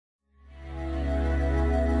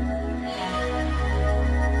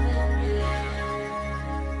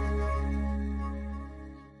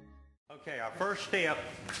Our first step,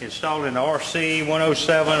 installing the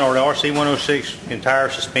RC107 or the RC106 entire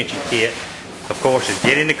suspension kit, of course, is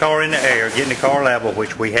getting the car in the air, getting the car level,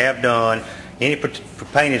 which we have done. Any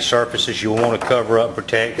painted surfaces you'll want to cover up,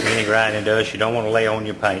 protect from any grinding dust. You don't want to lay on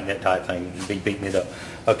your paint, that type of thing. You'll be beating it up.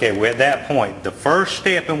 Okay, we're at that point. The first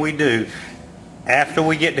step and we do, after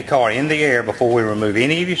we get the car in the air, before we remove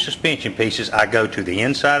any of your suspension pieces, I go to the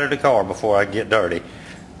inside of the car before I get dirty.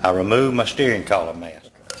 I remove my steering column mask.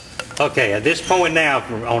 Okay, at this point now,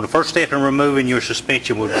 on the first step in removing your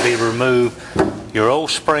suspension would be remove your old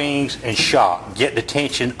springs and shock. Get the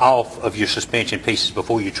tension off of your suspension pieces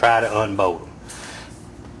before you try to unbolt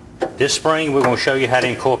them. This spring, we're going to show you how to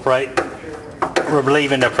incorporate. We're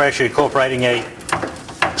relieving the pressure, incorporating a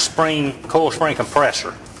coil spring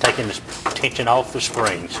compressor, taking the tension off the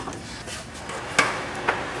springs.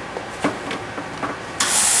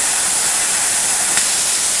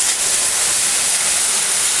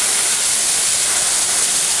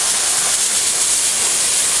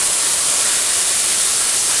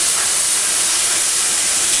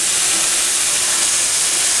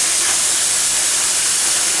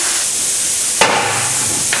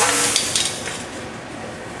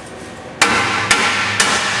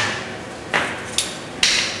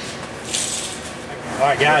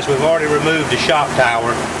 Alright guys, we've already removed the shock tower.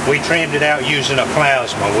 We trimmed it out using a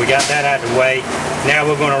plasma. We got that out of the way. Now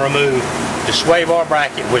we're going to remove the sway bar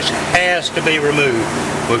bracket, which has to be removed.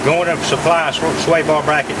 We're going to supply a sway bar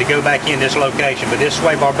bracket to go back in this location, but this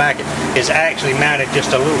sway bar bracket is actually mounted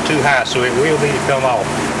just a little too high, so it will need to come off.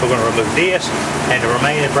 We're going to remove this and the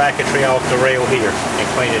remaining bracketry off the rail here and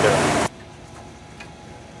clean it up.